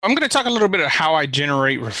I'm going to talk a little bit of how I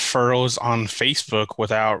generate referrals on Facebook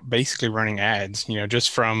without basically running ads, just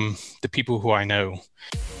from the people who I know.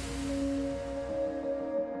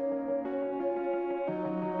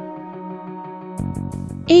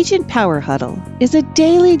 Agent Power Huddle is a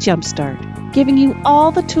daily jumpstart, giving you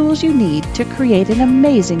all the tools you need to create an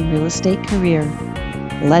amazing real estate career.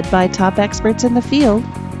 Led by top experts in the field,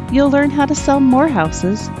 you'll learn how to sell more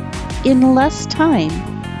houses in less time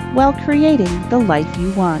while creating the life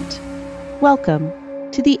you want. Welcome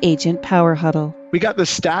to the Agent Power Huddle. We got the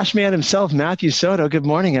stash man himself, Matthew Soto. Good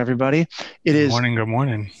morning, everybody. It Good is morning. Good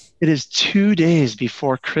morning. it is 2 days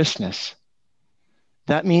before Christmas.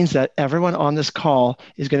 That means that everyone on this call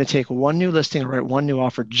is going to take one new listing or write one new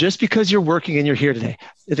offer just because you're working and you're here today.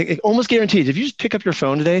 It almost guaranteed. If you just pick up your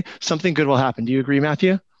phone today, something good will happen. Do you agree,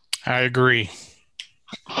 Matthew? I agree.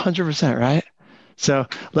 100%, right? So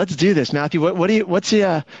let's do this, Matthew. What's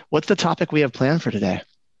the topic we have planned for today?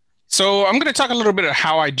 So I'm going to talk a little bit of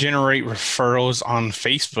how I generate referrals on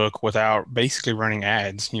Facebook without basically running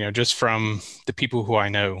ads, just from the people who I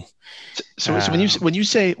know. So when you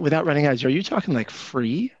say without running ads, are you talking like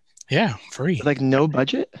free, Yeah, free, like no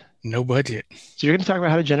budget? no budget. So you're going to talk about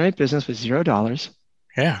how to generate business with $0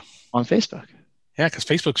 Yeah. on Facebook. Yeah, because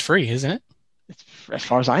Facebook's free, isn't it? It's, as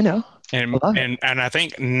far as I know, I And love it. and I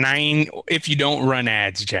think if you don't run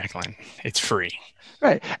ads, Jacqueline, it's free.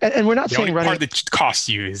 Right. And we're not The saying only running, part that costs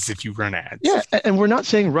you is if you run yeah, ads. and we're not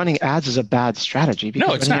saying running ads is a bad strategy No,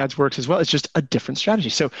 because it's running not. ads works as well. It's just a different strategy.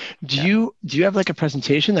 So do Yeah. you have like a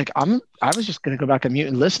presentation? Like I was just going to go back and mute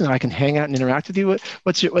and listen, and I can hang out and interact with you.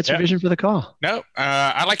 What's your Yeah. vision for the call? No,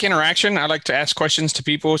 I like interaction. I like to ask questions to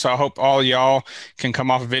people. So I hope all y'all can come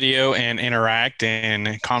off video and interact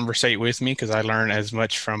and conversate with me because I learn as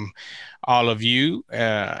much from all of you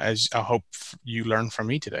as I hope you learn from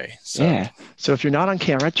me today. So, Yeah. So if you're not on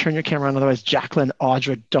camera, turn your camera on. Otherwise, Jacqueline,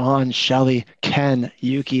 Audra, Dawn, Shelly, Ken,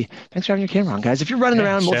 Yuki. Thanks for having your camera on, guys. If you're running yeah,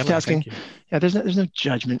 around Shelly, multitasking, thank you. yeah, there's no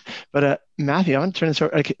judgment. But Matthew, I want to turn this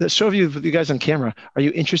over. Okay, the show of you guys on camera. Are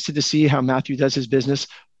you interested to see how Matthew does his business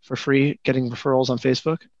for free, getting referrals on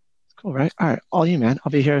Facebook? Cool, right? All right, all you, man.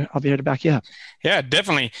 I'll be here. I'll be here to back you up. Yeah,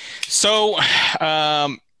 definitely. So,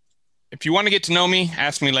 um, if you want to get to know me,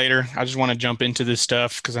 ask me later. I just want to jump into this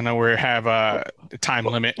stuff because I know we have a time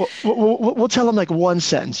limit. We'll tell them like one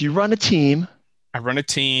sentence. You run a team I run a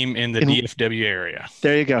team in the in. DFW area.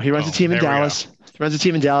 There you go. He runs a Oh, team in there we go. Dallas. He runs a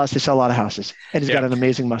team in Dallas. They sell a lot of houses, and he's got Yep. an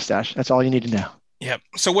amazing mustache. That's all you need to know. Yep.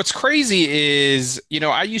 So what's crazy is,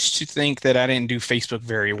 I used to think that I didn't do Facebook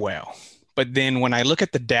very well. But then when I look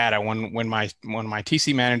at the data, when my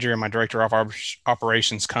TC manager and my director of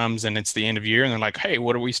operations comes and it's the end of year and they're like, "Hey,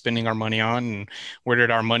 what are we spending our money on and where did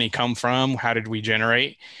our money come from? How did we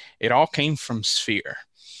generate?" It all came from Sphere.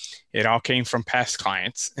 It all came from past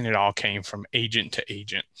clients and it all came from agent to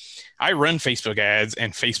agent. I run Facebook ads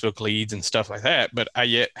and Facebook leads and stuff like that, but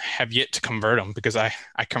I have yet to convert them because I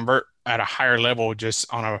convert at a higher level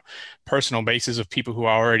just on a personal basis of people who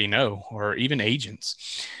I already know or even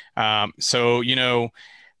agents. So,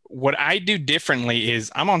 what I do differently is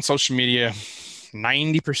I'm on social media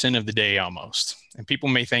 90% of the day almost. And people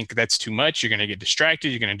may think that's too much. You're going to get distracted.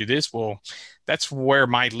 You're going to do this. Well, that's where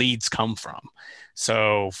my leads come from.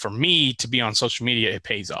 So for me to be on social media, it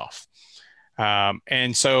pays off.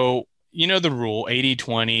 And so, the rule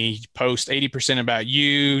 80-20, post 80% about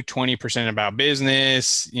you, 20% about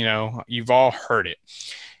business. You've all heard it.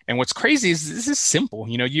 And what's crazy is this is simple.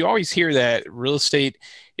 You always hear that real estate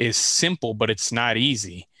is simple, but it's not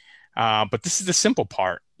easy. But this is the simple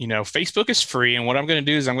part. Facebook is free. And what I'm going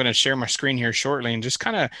to do is I'm going to share my screen here shortly and just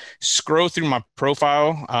kind of scroll through my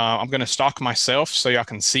profile. I'm going to stalk myself so y'all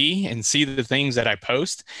can see the things that I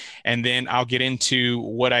post. And then I'll get into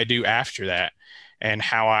what I do after that and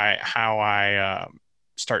how I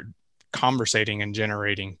start conversating and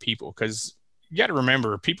generating people. Because you got to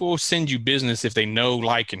remember, people will send you business if they know,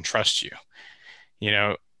 like, and trust you, you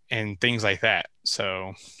know, and things like that.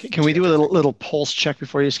 So, Can we do a little pulse check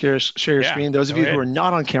before you share your yeah, screen? Those of go you who ahead. are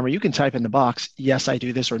not on camera, you can type in the box, yes, I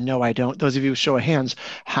do this, or no, I don't. Those of you who show of hands,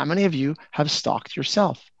 how many of you have stalked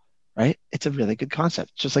yourself? Right? It's a really good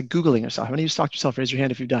concept. Just like Googling yourself. How many of you stalked yourself? Raise your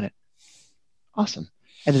hand if you've done it. Awesome.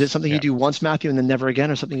 And is it something you Yeah. do once, Matthew, and then never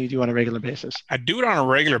again, or something you do on a regular basis? I do it on a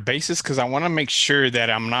regular basis because I want to make sure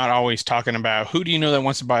that I'm not always talking about who do you know that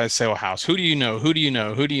wants to buy a sale house? Who do you know? Who do you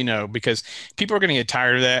know? Who do you know? Because people are going to get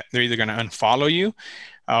tired of that. They're either going to unfollow you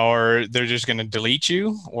or they're just going to delete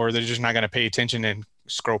you or they're just not going to pay attention and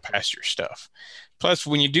scroll past your stuff. Plus,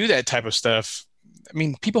 when you do that type of stuff, I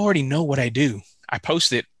mean, people already know what I do. I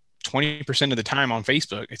post it 20% of the time on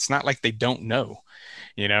Facebook. It's not like they don't know,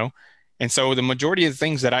 you know? And so the majority of the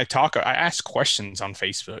things that I ask questions on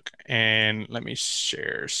Facebook. And let me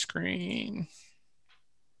share screen.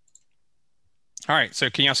 All right, so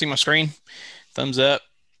can y'all see my screen? Thumbs up.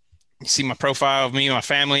 You see my profile of me and my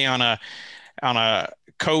family on a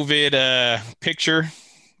COVID picture.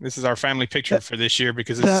 This is our family picture for this year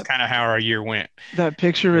because this is kind of how our year went. That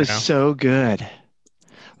picture is so good.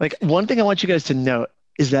 Like, one thing I want you guys to note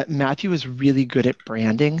is that Matthew is really good at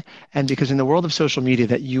branding. And because in the world of social media,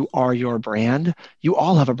 that you are your brand, you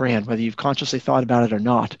all have a brand, whether you've consciously thought about it or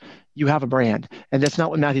not. You have a brand. And that's not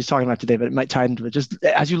what Matthew's talking about today, but it might tie into it. Just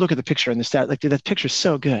as you look at the picture and the stat, like, dude, that picture's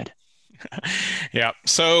so good. Yeah.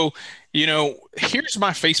 So, here's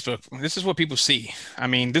my Facebook. This is what people see. I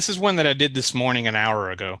mean, this is one that I did this morning an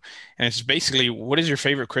hour ago. And it's basically, what is your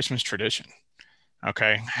favorite Christmas tradition?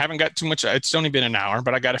 Okay. Haven't got too much. It's only been an hour,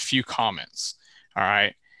 but I got a few comments. All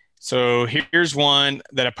right. So here's one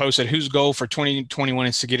that I posted. Whose goal for 2021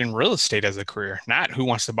 is to get in real estate as a career? Not who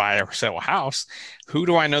wants to buy or sell a house. Who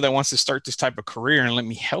do I know that wants to start this type of career and let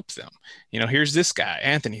me help them? Here's this guy,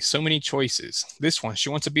 Anthony. So many choices. This one, she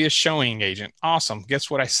wants to be a showing agent. Awesome.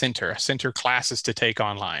 Guess what I sent her? I sent her classes to take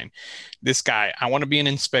online. This guy, I want to be an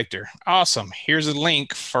inspector. Awesome. Here's a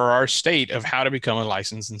link for our state of how to become a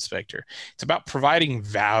licensed inspector. It's about providing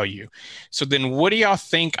value. So then what do y'all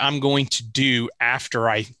think I'm going to do after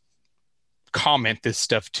I comment this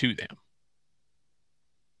stuff to them?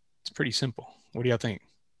 It's pretty simple. What do y'all think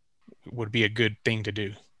would be a good thing to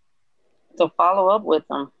do? So follow up with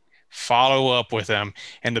them. Follow up with them.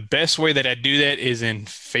 And the best way that I do that is in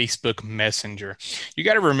Facebook Messenger. You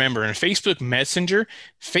got to remember, in Facebook Messenger,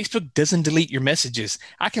 Facebook doesn't delete your messages.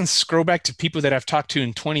 I can scroll back to people that I've talked to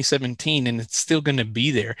in 2017 and it's still going to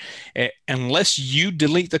be there. Unless you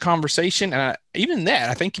delete the conversation. Even that,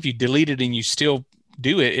 I think if you delete it and you still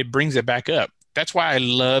do it, it brings it back up. That's why I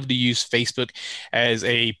love to use Facebook as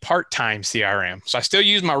a part-time CRM. So I still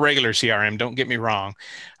use my regular CRM, don't get me wrong,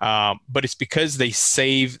 but it's because they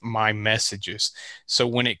save my messages. So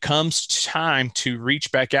when it comes time to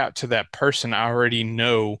reach back out to that person, I already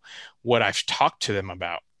know what I've talked to them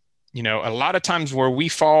about. A lot of times where we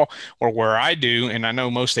fall, or where I do, and I know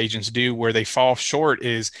most agents do, where they fall short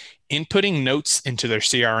is inputting notes into their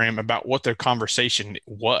CRM about what their conversation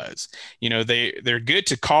was. They're good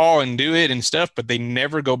to call and do it and stuff, but they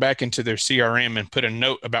never go back into their CRM and put a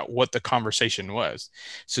note about what the conversation was.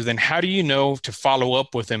 So then how do you know to follow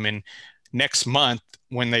up with them in next month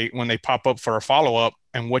when they pop up for a follow-up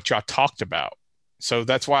and what y'all talked about? So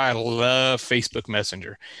that's why I love Facebook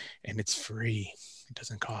Messenger, and it's free. It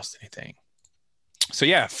doesn't cost anything. So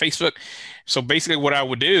yeah, Facebook. So basically what I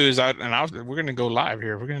would do is we're going to go live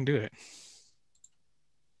here. We're going to do it.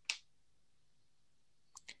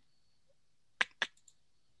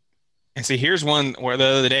 And see, here's one where the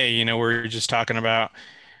other day, we were just talking about,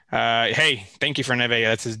 hey, thank you for Neve.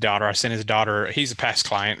 That's his daughter. I sent his daughter, he's a past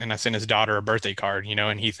client, and I sent his daughter a birthday card,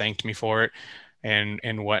 and he thanked me for it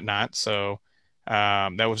and whatnot. So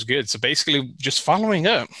that was good. So basically just following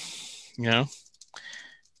up,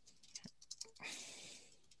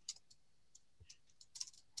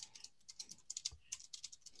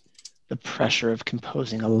 The pressure of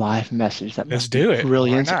composing a live message that Let's must do be it.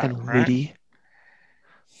 brilliant Why not, and right? witty.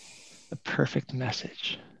 The perfect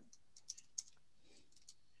message.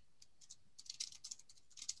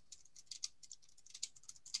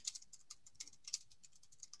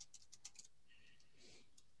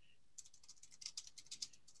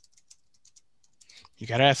 You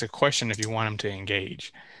got to ask a question if you want them to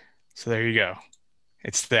engage. So there you go.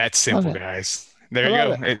 It's that simple, guys. There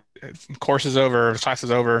you go. Course is over, class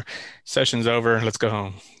is over, session's over. Let's go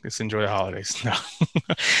home. Let's enjoy the holidays. No.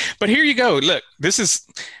 But here you go. Look, this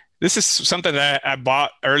is something that I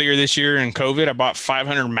bought earlier this year in COVID. I bought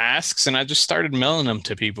 500 masks and I just started mailing them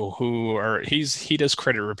to people he does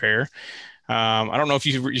credit repair. I don't know if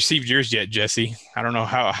you received yours yet, Jesse. I don't know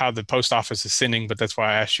how the post office is sending, but that's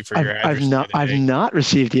why I asked you for your address. I've not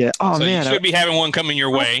received yet. Oh, so man. You should be having one coming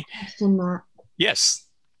your way. Question, Matt. Yes.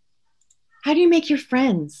 How do you make your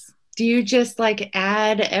friends? Do you just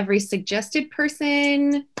add every suggested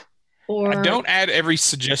person? Or I don't add every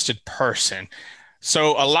suggested person.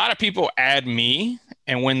 So a lot of people add me,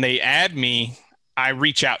 and when they add me, I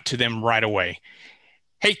reach out to them right away.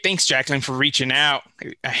 Hey, thanks, Jacqueline, for reaching out.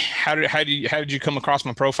 How did you come across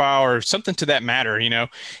my profile, or something to that matter?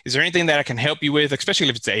 Is there anything that I can help you with? Especially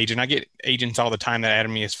if it's an agent. I get agents all the time that add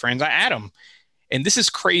me as friends. I add them. And this is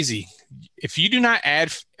crazy. If you do not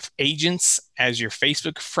add agents as your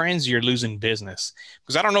Facebook friends, you're losing business.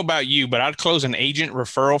 Because I don't know about you, but I'd close an agent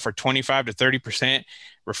referral for 25 to 30%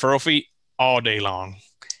 referral fee all day long.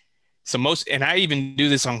 And I even do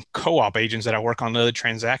this on co-op agents that I work on the other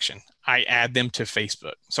transaction. I add them to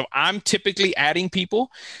Facebook. So I'm typically adding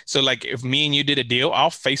people. So like if me and you did a deal, I'll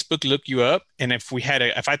Facebook look you up. And if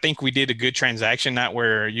I think we did a good transaction, not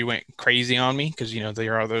where you went crazy on me, because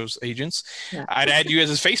there are those agents, Yeah. I'd add you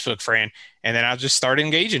as a Facebook friend, and then I'll just start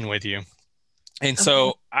engaging with you. And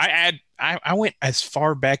so I went as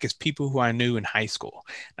far back as people who I knew in high school.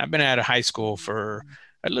 I've been out of high school for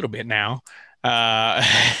a little bit now.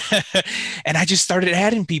 And I just started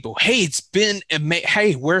adding people. Hey,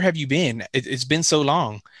 hey, where have you been? It's been so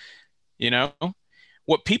long.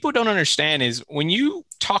 What people don't understand is when you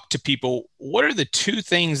talk to people, what are the two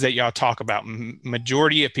things that y'all talk about?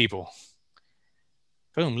 Majority of people.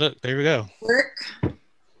 Boom, look, there we go.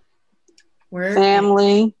 Work.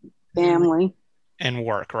 Family. And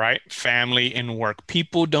work, right? Family and work.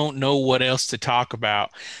 People don't know what else to talk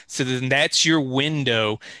about. So then that's your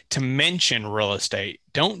window to mention real estate.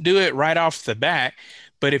 Don't do it right off the bat.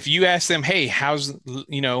 But if you ask them, hey, how's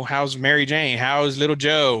Mary Jane? How's little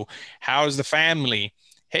Joe? How's the family?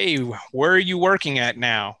 Hey, where are you working at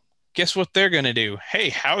now? Guess what they're going to do? Hey,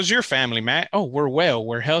 how's your family, Matt? Oh, we're well.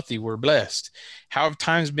 We're healthy. We're blessed. How have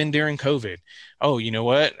times been during COVID? Oh, you know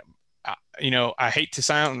what? I hate to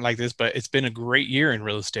sound like this, but it's been a great year in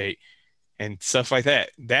real estate and stuff like that.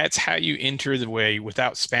 That's how you enter the way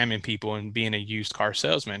without spamming people and being a used car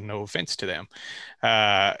salesman. No offense to them.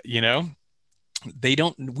 We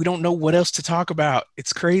don't know what else to talk about.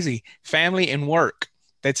 It's crazy. Family and work.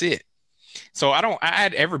 That's it. So I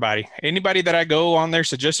add everybody. Anybody that I go on there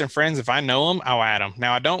suggesting friends, if I know them, I'll add them.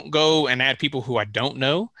 Now I don't go and add people who I don't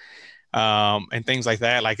know. And things like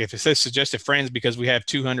that. Like if it says suggested friends because we have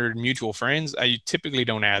 200 mutual friends, I typically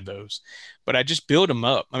don't add those, but I just build them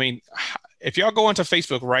up. I mean, if y'all go onto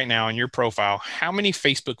Facebook right now in your profile, how many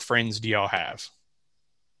Facebook friends do y'all have?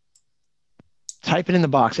 Type it in the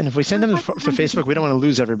box. And if we send them for Facebook, we don't want to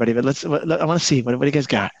lose everybody, but I want to see what do you guys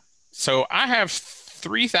got? So I have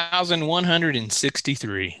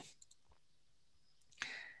 3,163.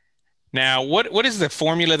 Now, what is the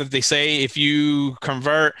formula that they say if you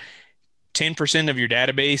convert 10% of your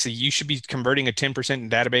database, you should be converting a 10%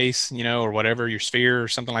 database, or whatever, your sphere or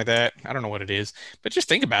something like that. I don't know what it is, but just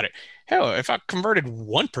think about it. Hell, if I converted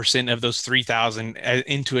 1% of those 3,000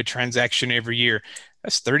 into a transaction every year,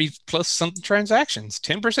 that's 30 plus something transactions.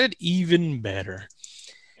 10%, even better.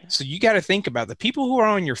 So you got to think about the people who are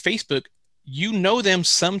on your Facebook, them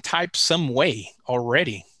some way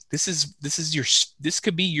already. This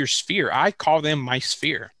could be your sphere. I call them my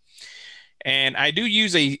sphere. And I do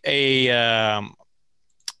use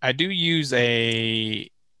a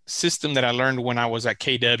system that I learned when I was at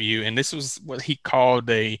KW, and this was what he called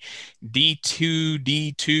a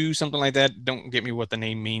D2D2, something like that. Don't get me what the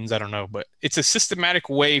name means. I don't know, but it's a systematic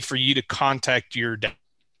way for you to contact your data.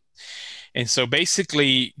 And so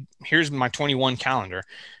basically, here's my 21 calendar.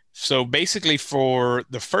 So basically for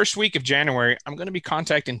the first week of January, I'm going to be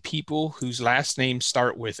contacting people whose last names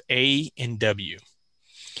start with A and W.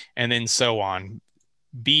 And then so on,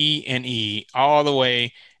 B and E, all the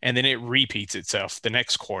way, and then it repeats itself the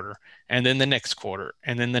next quarter, and then the next quarter,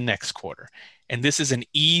 and then the next quarter. And this is an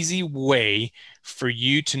easy way for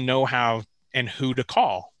you to know how and who to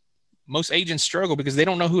call. Most agents struggle because they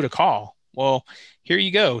don't know who to call. Well, here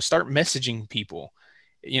you go. Start messaging people.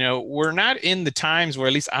 We're not in the times where,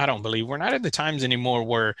 at least I don't believe, we're not in the times anymore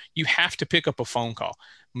where you have to pick up a phone call.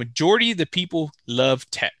 Majority of the people love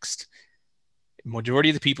text. Majority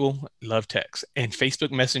of the people love text, and Facebook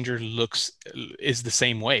Messenger is the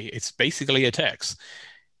same way. It's basically a text.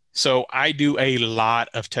 So I do a lot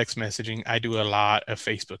of text messaging. I do a lot of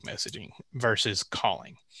Facebook messaging versus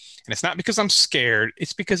calling. And it's not because I'm scared.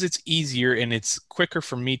 It's because it's easier and it's quicker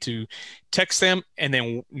for me to text them and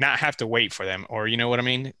then not have to wait for them. Or, you know what I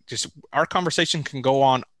mean? Just our conversation can go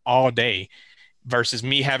on all day versus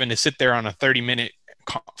me having to sit there on a 30-minute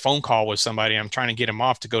phone call with somebody. I'm trying to get them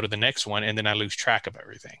off to go to the next one, and then I lose track of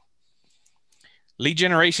everything. Lead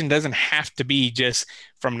generation doesn't have to be just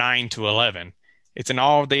from 9 to 11. It's an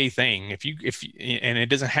all-day thing. And it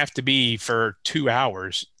doesn't have to be for 2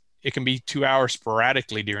 hours. It can be 2 hours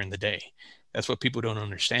sporadically during the day. That's what people don't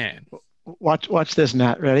understand. Watch this,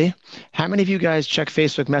 Matt. Ready? How many of you guys check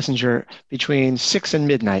Facebook Messenger between 6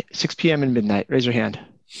 p.m. and midnight? Raise your hand.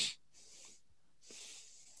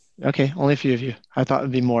 Okay, only a few of you. I thought it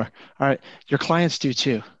would be more. All right, your clients do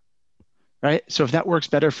too, right? So if that works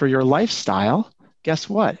better for your lifestyle, guess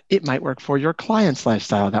what? It might work for your client's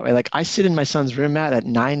lifestyle that way. Like I sit in my son's room, Matt, at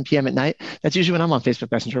 9 p.m. at night. That's usually when I'm on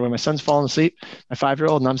Facebook Messenger, when my son's falling asleep, my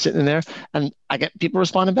 5-year-old, and I'm sitting in there, and I get people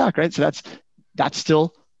responding back, right? So that's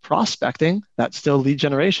still prospecting. That's still lead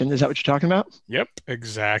generation. Is that what you're talking about? Yep,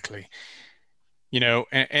 exactly.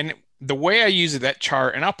 And the way I use it, that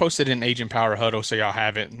chart, and I'll post it in Agent Power Huddle so y'all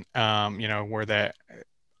have it. Where that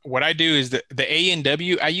what I do is the A and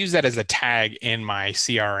W, I use that as a tag in my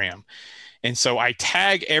CRM. And so I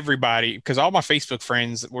tag everybody because all my Facebook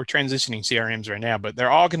friends, we're transitioning CRMs right now, but they're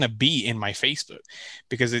all going to be in my Facebook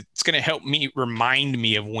because it's going to help me remind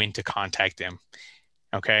me of when to contact them.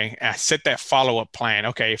 Okay. I set that follow-up plan.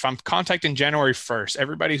 Okay. If I'm contacting January 1st,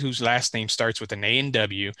 everybody whose last name starts with an A and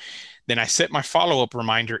W, then I set my follow-up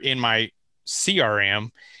reminder in my CRM.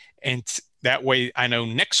 And that way I know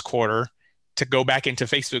next quarter to go back into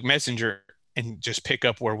Facebook Messenger and just pick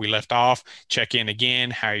up where we left off, check in again.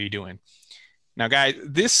 How are you doing? Now, guys,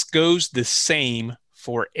 this goes the same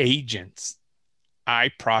for agents. I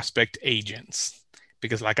prospect agents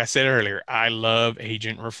because, like I said earlier, I love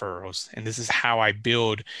agent referrals. And this is how I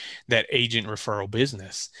build that agent referral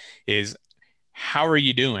business is how are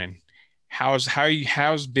you doing?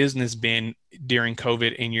 How's business been during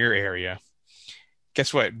COVID in your area?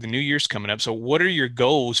 Guess what? The new year's coming up. So what are your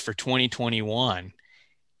goals for 2021?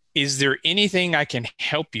 Is there anything I can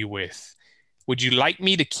help you with? Would you like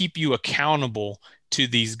me to keep you accountable to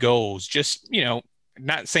these goals? Just,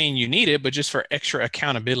 not saying you need it, but just for extra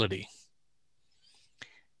accountability.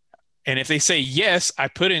 And if they say yes, I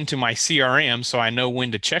put it into my CRM so I know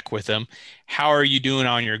when to check with them. How are you doing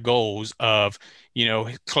on your goals of,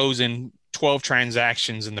 closing 12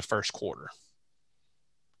 transactions in the first quarter?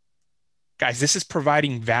 Guys, this is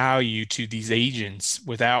providing value to these agents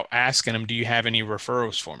without asking them, do you have any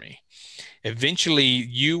referrals for me? Eventually,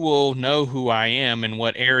 you will know who I am and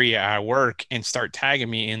what area I work and start tagging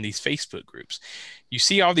me in these Facebook groups. You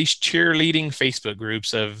see all these cheerleading Facebook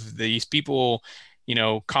groups of these people,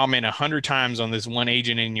 comment 100 times on this one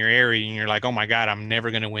agent in your area, and you're like, oh my God, I'm never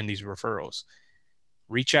going to win these referrals.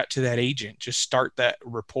 Reach out to that agent. Just start that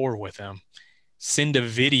rapport with them. Send a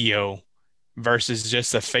video versus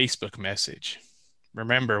just a Facebook message.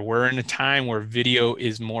 Remember, we're in a time where video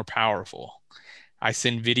is more powerful. I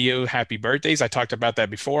send video happy birthdays. I talked about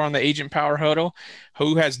that before on the Agent Power Huddle.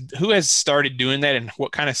 Who has started doing that, and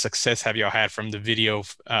what kind of success have y'all had from the video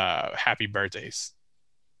happy birthdays?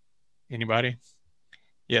 Anybody?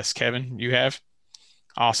 Yes, Kevin, you have?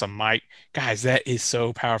 Awesome, Mike. Guys, that is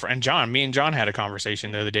so powerful. And John, me and John had a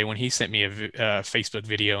conversation the other day when he sent me a Facebook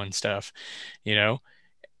video and stuff,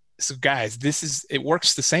 So guys, it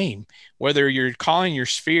works the same. Whether you're calling your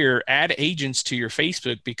sphere, add agents to your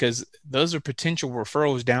Facebook because those are potential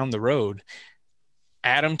referrals down the road.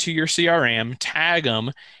 Add them to your CRM, tag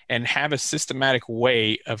them, and have a systematic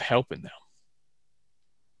way of helping them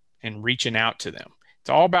and reaching out to them. It's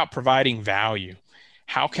all about providing value.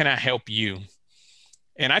 How can I help you?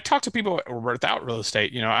 And I talk to people without real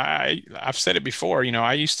estate. I've said it before.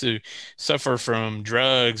 I used to suffer from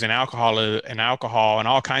drugs and alcohol and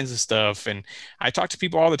all kinds of stuff. And I talk to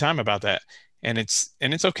people all the time about that. And it's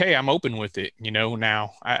okay. I'm open with it.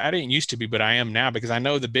 Now I didn't used to be, but I am now because I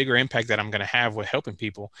know the bigger impact that I'm going to have with helping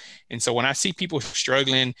people. And so when I see people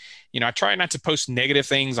struggling, I try not to post negative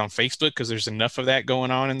things on Facebook because there's enough of that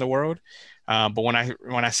going on in the world. But when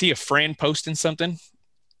I see a friend posting something,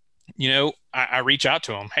 I reach out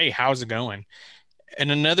to them. Hey, how's it going? And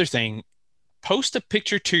another thing, post a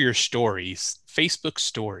picture to your stories, Facebook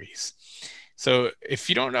stories. So if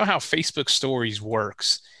you don't know how Facebook stories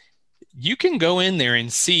works, you can go in there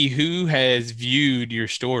and see who has viewed your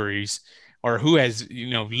stories or who has,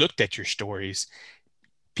 looked at your stories.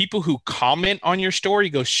 People who comment on your story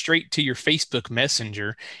go straight to your Facebook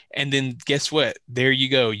Messenger. And then guess what? There you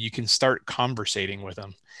go. You can start conversating with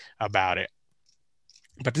them about it.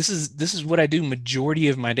 But this is what I do majority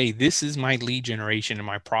of my day. This is my lead generation and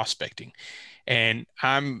my prospecting. And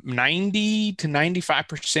I'm 90 to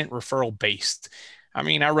 95% referral based. I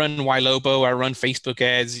mean, I run Ylopo, I run Facebook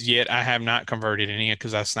ads, yet I have not converted any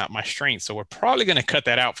because that's not my strength. So we're probably going to cut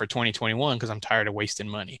that out for 2021 because I'm tired of wasting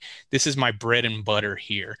money. This is my bread and butter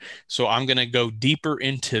here. So I'm going to go deeper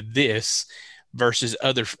into this versus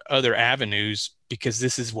other avenues because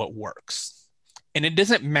this is what works. And it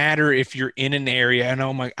doesn't matter if you're in an area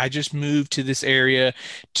and I just moved to this area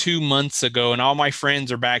 2 months ago and all my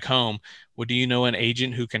friends are back home. Well, do you know an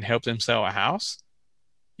agent who can help them sell a house?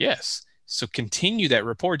 Yes. So continue that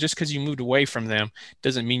rapport. Just because you moved away from them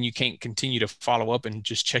doesn't mean you can't continue to follow up and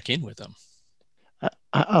just check in with them.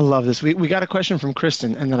 I love this. We got a question from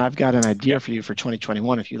Kristen, and then I've got an idea for you for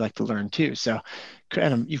 2021 if you'd like to learn too. So,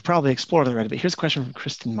 Adam, you've probably explored it already, but here's a question from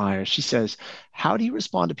Kristen Myers. She says, how do you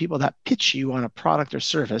respond to people that pitch you on a product or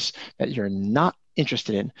service that you're not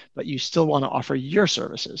interested in, but you still want to offer your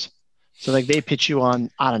services? So like they pitch you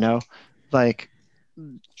on, I don't know, like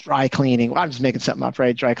dry cleaning. Well, I'm just making something up,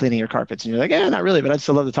 right? Dry cleaning your carpets. And you're like, yeah, not really, but I'd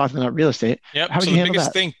still love to talk to them about real estate. Yep. How would So you the handle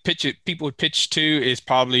biggest that? thing people would pitch to is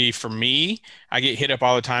probably for me. I get hit up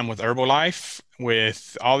all the time with Herbalife,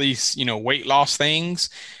 with all these, weight loss things,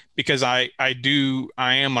 because I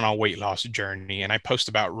am on a weight loss journey and I post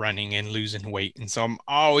about running and losing weight. And so I'm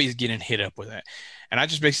always getting hit up with it. And I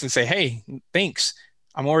just basically say, hey, thanks.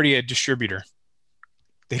 I'm already a distributor.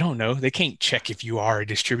 They don't know. They can't check if you are a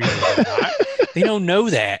distributor or not. They don't know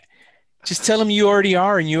that. Just tell them you already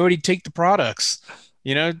are and you already take the products.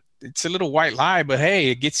 It's a little white lie, but hey,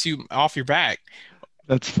 it gets you off your back.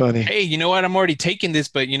 That's funny. Hey, you know what? I'm already taking this,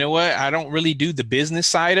 but you know what? I don't really do the business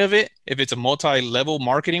side of it. If it's a multi-level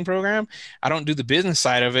marketing program, I don't do the business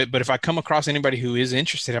side of it. But if I come across anybody who is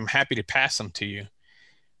interested, I'm happy to pass them to you.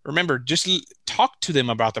 Remember, just talk to them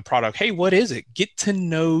about the product. Hey, what is it? Get to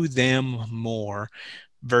know them more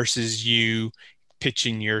versus you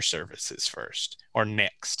pitching your services first or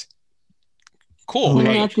next. Cool. Hey,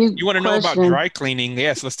 Hey, Matthew, you want to know about question. dry cleaning?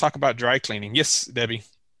 Yes, let's talk about dry cleaning. Yes, Debbie.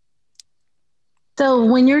 So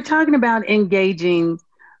when you're talking about engaging,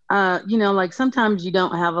 like sometimes you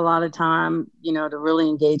don't have a lot of time, to really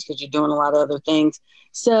engage because you're doing a lot of other things.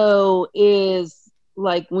 So is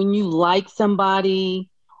like when you like somebody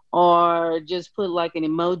or just put like an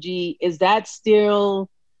emoji, is that still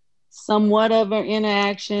somewhat of an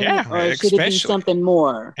interaction, Yeah, or should it be especially. something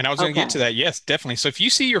more? And I was going to Okay. get to that. Yes, definitely. So if you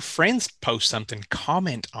see your friends post something,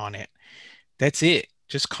 comment on it. That's it.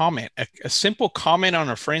 Just comment. A simple comment on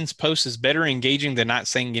a friend's post is better engaging than not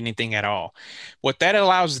saying anything at all. What that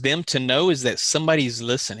allows them to know is that somebody's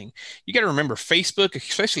listening. You got to remember Facebook,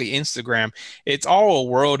 especially Instagram, it's all a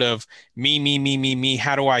world of me, me, me, me, me.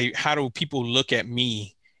 How do people look at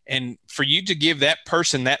me? And for you to give that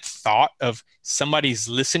person that thought of somebody's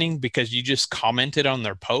listening because you just commented on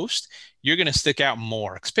their post, you're going to stick out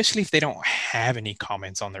more, especially if they don't have any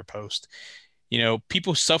comments on their post.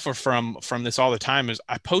 People suffer from this all the time. Is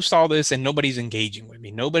I post all this and nobody's engaging with me.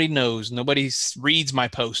 Nobody knows. Nobody reads my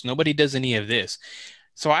post. Nobody does any of this.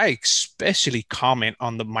 So I especially comment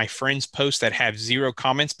on my friends' posts that have 0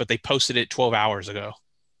 comments, but they posted it 12 hours ago.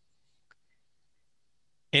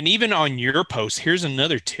 And even on your post, here's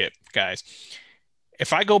another tip, guys.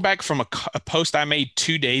 If I go back from a post I made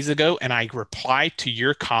 2 days ago and I reply to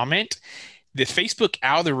your comment, the Facebook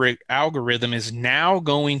algorithm is now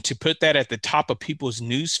going to put that at the top of people's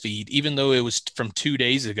news feed, even though it was from 2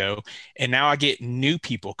 days ago. And now I get new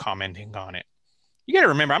people commenting on it. You got to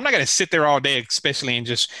remember, I'm not going to sit there all day, especially and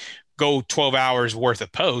just go 12 hours worth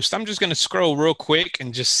of posts. I'm just going to scroll real quick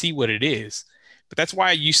and just see what it is. But that's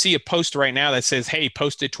why you see a post right now that says, hey,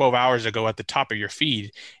 posted 12 hours ago at the top of your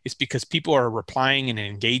feed. It's because people are replying and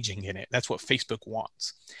engaging in it. That's what Facebook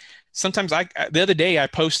wants. Sometimes the other day I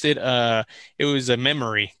posted, it was a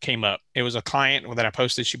memory came up. It was a client that I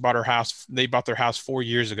posted. She bought her house. They bought their house 4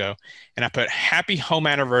 years ago. And I put happy home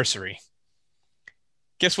anniversary.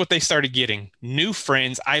 Guess what they started getting? New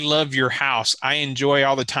friends. I love your house. I enjoy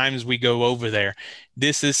all the times we go over there.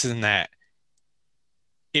 This, and that.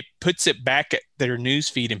 It puts it back at their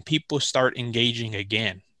newsfeed and people start engaging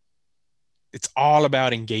again. It's all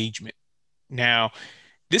about engagement. Now,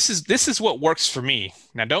 this is what works for me.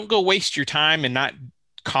 Now, don't go waste your time and not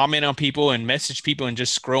comment on people and message people and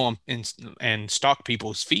just scroll and stalk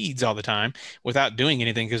people's feeds all the time without doing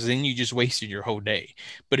anything, because then you just wasted your whole day.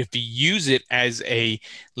 But if you use it as a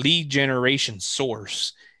lead generation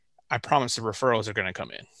source, I promise the referrals are going to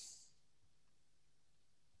come in.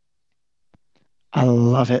 I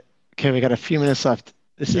love it. Okay, we got a few minutes left.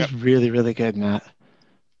 This is really, really good, Matt.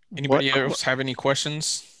 Anybody else have any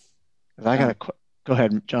questions? Go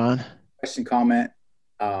ahead, John. Question, comment.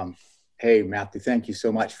 Hey, Matthew, thank you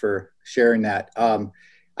so much for sharing that.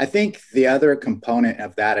 I think the other component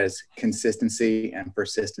of that is consistency and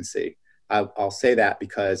persistency. I'll say that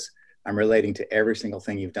because I'm relating to every single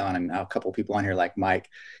thing you've done. And a couple of people on here like Mike,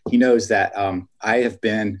 he knows that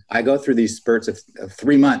I go through these spurts of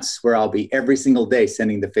 3 months where I'll be every single day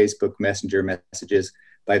sending the Facebook Messenger messages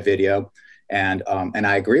by video. And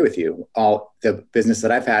I agree with you. All the business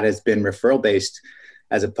that I've had has been referral based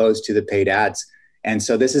as opposed to the paid ads. And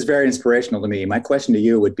so this is very inspirational to me. My question to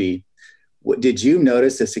you would be, did you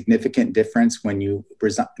notice a significant difference when you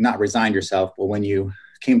not resigned yourself, but when you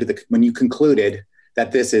when you concluded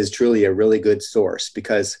that this is truly a really good source?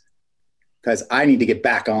 Because I need to get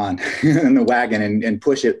back on in the wagon and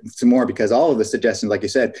push it some more, because all of the suggestions, like you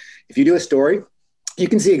said, if you do a story, you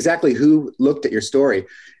can see exactly who looked at your story.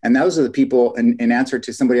 And those are the people, in answer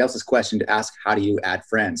to somebody else's question, to ask, how do you add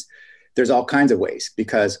friends? There's all kinds of ways,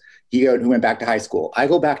 because who went back to high school. I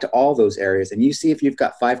go back to all those areas, and you see if you've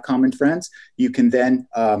got 5 common friends, you can then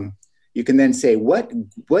You can then say, what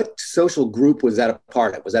social group was that a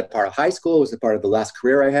part of? Was that part of high school? Was it part of the last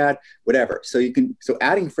career I had? Whatever. So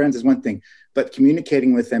adding friends is one thing, but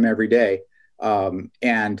communicating with them every day.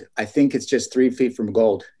 And I think it's just 3 feet from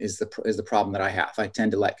gold is the problem that I have. I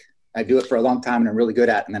tend to I do it for a long time and I'm really good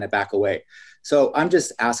at it, and then I back away. So I'm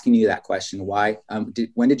just asking you that question. Why?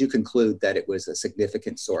 When did you conclude that it was a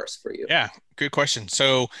significant source for you? Yeah, good question.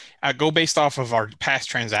 So I go based off of our past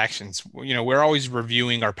transactions. We're always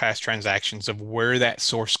reviewing our past transactions of where that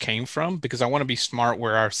source came from, because I want to be smart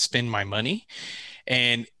where I spend my money.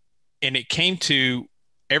 And it came to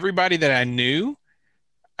everybody that I knew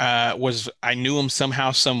I knew them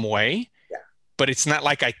somehow, some way. But it's not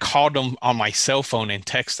like I called them on my cell phone and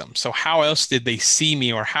text them. So how else did they see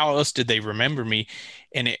me, or how else did they remember me?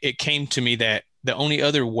 And it came to me that the only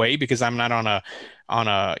other way, because I'm not on a,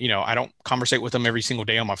 I don't conversate with them every single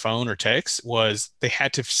day on my phone or text, was they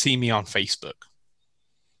had to see me on Facebook.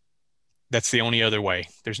 That's the only other way.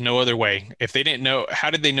 There's no other way. If they didn't know,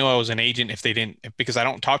 how did they know I was an agent if they didn't? Because I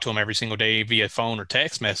don't talk to them every single day via phone or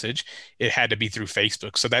text message. It had to be through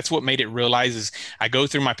Facebook. So that's what made it realize is I go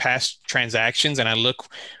through my past transactions and I look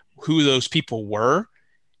who those people were.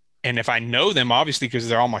 And if I know them, obviously, because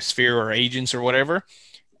they're all my sphere or agents or whatever,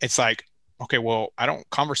 it's like, okay, well, I don't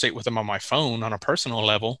conversate with them on my phone on a personal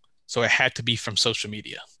level. So it had to be from social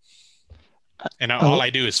media. And all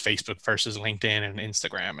I do is Facebook versus LinkedIn and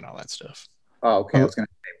Instagram and all that stuff. Oh, okay. I was going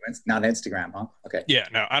to say, not Instagram, huh? Okay. Yeah,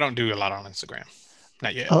 no, I don't do a lot on Instagram.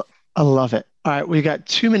 Not yet. I love it. All right, we got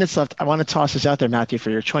 2 minutes left. I want to toss this out there, Matthew,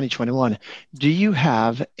 for your 2021. Do you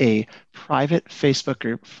have a private Facebook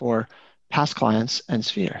group for past clients and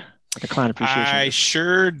Sphere, like a client appreciation group? I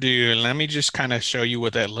sure do. Let me just kind of show you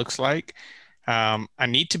what that looks like. I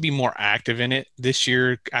need to be more active in it this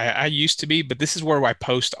year. I used to be, but this is where I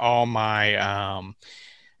post all my,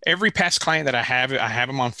 every past client that I have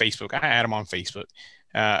them on Facebook. I add them on Facebook,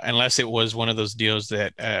 unless it was one of those deals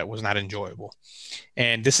that was not enjoyable.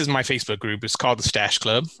 And this is my Facebook group. It's called the Stash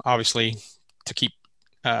Club, obviously to keep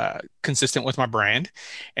consistent with my brand.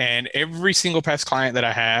 And every single past client that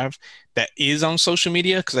I have that is on social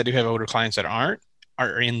media, because I do have older clients that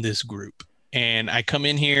are in this group. And I come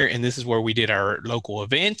in here, and this is where we did our local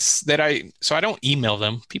events so I don't email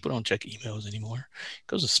them. People don't check emails anymore. It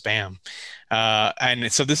goes to spam.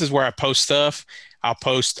 And so this is where I post stuff. I'll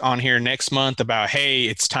post on here next month about, hey,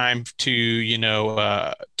 it's time to,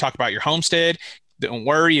 talk about your homestead. Don't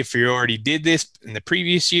worry if you already did this in the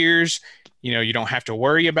previous years, you don't have to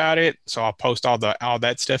worry about it. So I'll post all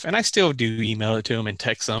that stuff, and I still do email it to them and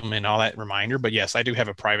text them and all that reminder. But yes, I do have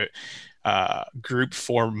a private group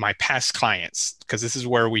for my past clients, because this is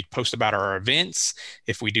where we post about our events.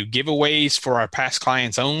 If we do giveaways for our past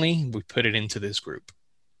clients only, we put it into this group.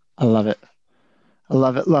 I love it. I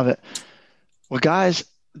love it. Love it. Well, guys,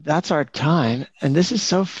 that's our time. And this is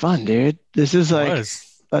so fun, dude. This is like,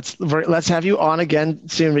 let's have you on again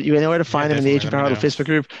soon, but you know where to find him in the Agent Power Huddle Facebook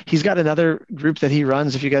group. He's got another group that he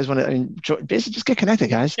runs. If you guys want to basically just get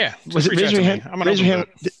connected, guys. Yeah. Raise your hand. Raise your hand.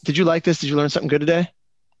 Did you like this? Did you learn something good today?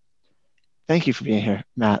 Thank you for being here,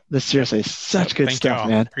 Matt. This seriously is such good stuff,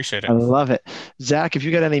 man. Appreciate it. I love it. Zach, if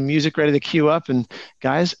you got any music ready to queue up, and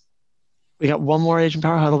guys, we got one more Agent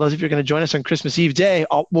Power Huddle. Those of you who are going to join us on Christmas Eve day,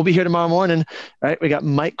 we'll be here tomorrow morning. All right, we got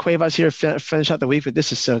Mike Cuevas here to finish out the week, but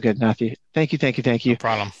this is so good, Matthew. Thank you. No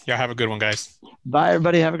problem. Y'all have a good one, guys. Bye,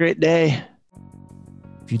 everybody. Have a great day.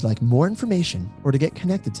 If you'd like more information or to get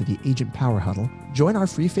connected to the Agent Power Huddle, join our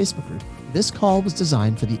free Facebook group. This call was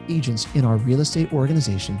designed for the agents in our real estate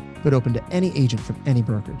organization, but open to any agent from any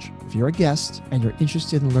brokerage. If you're a guest and you're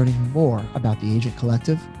interested in learning more about the Agent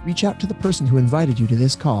Collective, reach out to the person who invited you to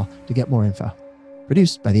this call to get more info.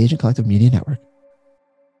 Produced by the Agent Collective Media Network.